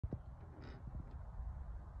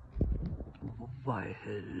Why,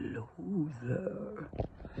 hello there.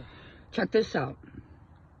 Check this out.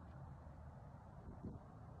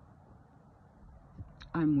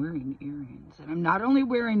 I'm wearing earrings, and I'm not only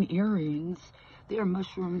wearing earrings, they are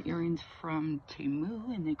mushroom earrings from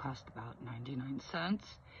Temu, and they cost about 99 cents.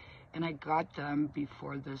 And I got them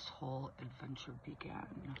before this whole adventure began.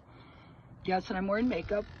 Yes, and I'm wearing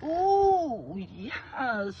makeup. Oh,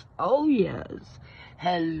 yes. Oh, yes.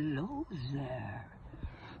 Hello there.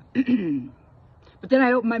 But then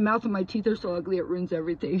I open my mouth and my teeth are so ugly it ruins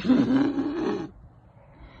everything.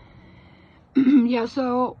 Yeah,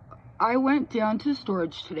 so I went down to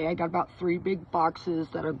storage today. I got about 3 big boxes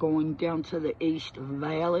that are going down to the East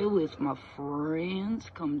Valley with my friends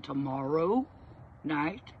come tomorrow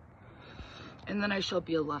night. And then I shall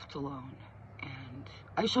be left alone. And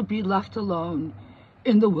I shall be left alone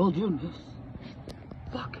in the wilderness.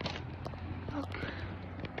 Look. Look.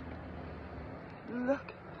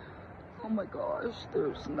 Look. Oh my gosh,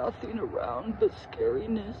 there's nothing around but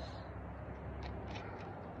scariness.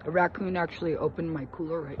 A raccoon actually opened my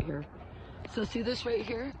cooler right here. So see this right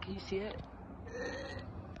here? Can you see it?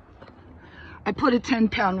 I put a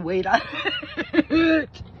 10-pound weight on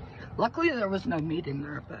it. Luckily there was no meat in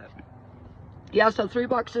there, but yeah, so 3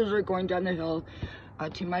 boxes are going down the hill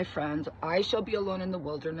to my friends. I shall be alone in the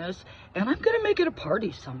wilderness, and I'm gonna make it a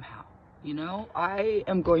party somehow. You know, I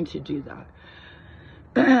am going to do that.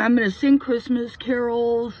 I'm gonna sing Christmas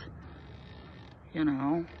carols, you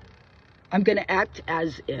know. I'm gonna act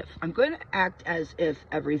as if. I'm gonna act as if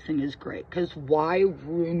everything is great. Because why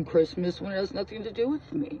ruin Christmas when it has nothing to do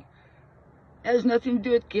with me? It has nothing to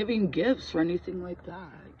do with giving gifts or anything like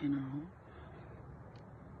that, you know.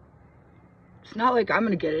 It's not like I'm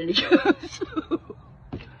gonna get any gifts.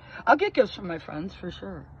 I'll get gifts from my friends for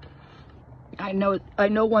sure. I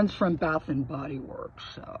know one's from Bath and Body Works,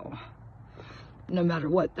 so no matter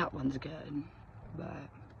what, that one's good. But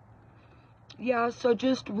yeah, so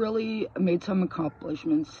just really made some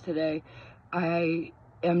accomplishments today. I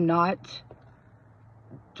am not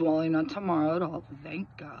dwelling on tomorrow at all, thank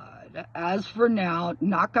God. As for now,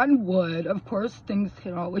 knock on wood, of course things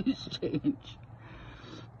can always change.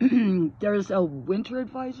 There's a winter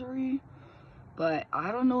advisory, but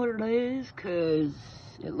I don't know what it is because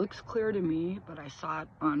it looks clear to me, but I saw it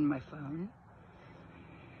on my phone.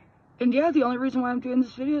 And yeah, the only reason why I'm doing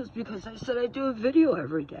this video is because I said I do a video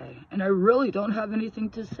every day, and I really don't have anything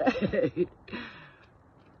to say.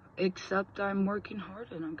 Except I'm working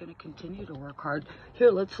hard, and I'm going to continue to work hard. Here,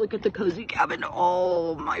 let's look at the cozy cabin.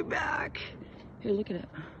 Oh, my back. Here, look at it.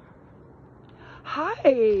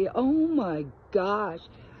 Hi. Oh, my gosh.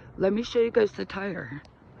 Let me show you guys the tire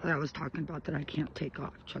that I was talking about that I can't take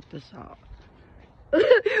off. Check this out.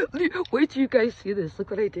 Wait till you guys see this. Look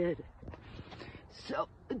what I did. So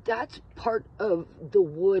that's part of the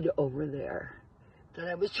wood over there that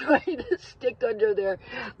I was trying to stick under there.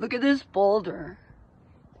 Look at this boulder.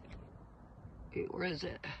 Wait, where is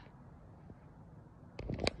it?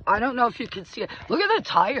 I don't know if you can see it. Look at the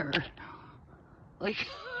tire. Like,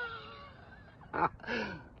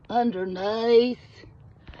 underneath.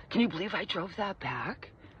 Can you believe I drove that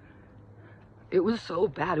back? It was so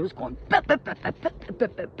bad. It was going bap, bap, bap, bap, bap,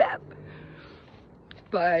 bap, bap, bap.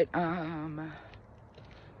 But,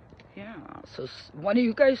 yeah, so one of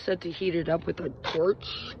you guys said to heat it up with a torch.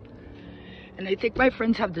 And I think my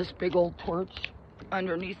friends have this big old torch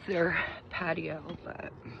underneath their patio,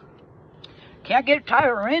 but can't get a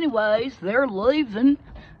tire anyways. They're leaving,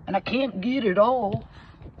 and I can't get it all.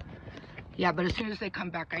 Yeah, but as soon as they come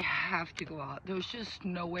back, I have to go out. There's just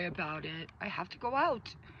no way about it. I have to go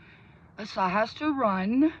out. Asa has to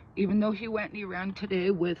run, even though he went and he ran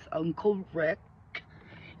today with Uncle Rick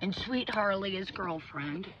and Sweet Harley, his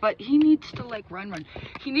girlfriend. But he needs to, like, run.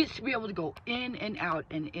 He needs to be able to go in and out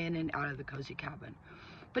of the cozy cabin.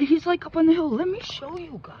 But he's, like, up on the hill. Let me show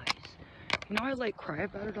you guys. You know, I, like, cry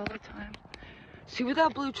about it all the time. See where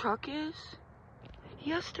that blue truck is? He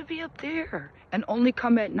has to be up there and only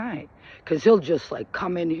come at night. Because he'll just, like,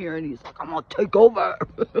 come in here and he's like, I'm going to take over.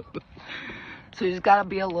 So he's got to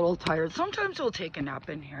be a little tired. Sometimes he'll take a nap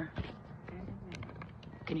in here.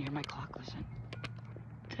 Can you hear my clock? Listen.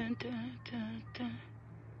 Dun, dun, dun, dun.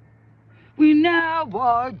 We now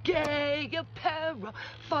are gay apparel.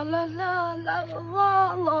 Fa la la la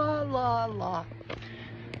la la la la.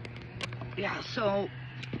 Yeah, so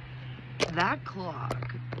that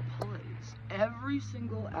clock plays every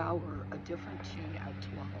single hour a different tune at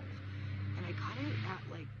 12. And I got it at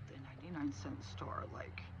like the 99-cent store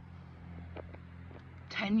like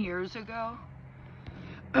 10 years ago.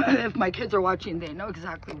 If my kids are watching, they know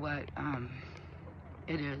exactly what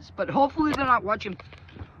it is. But hopefully they're not watching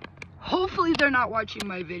Hopefully they're not watching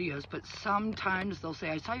my videos, but sometimes they'll say,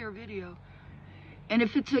 I saw your video. And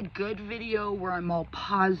if it's a good video where I'm all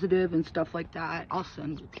positive and stuff like that, I'll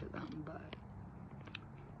send it to them. But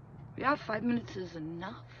yeah, 5 minutes is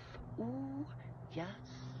enough. Ooh, yes.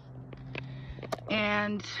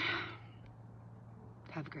 And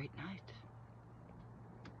have a great night.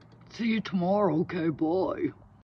 See you tomorrow, okay, bye.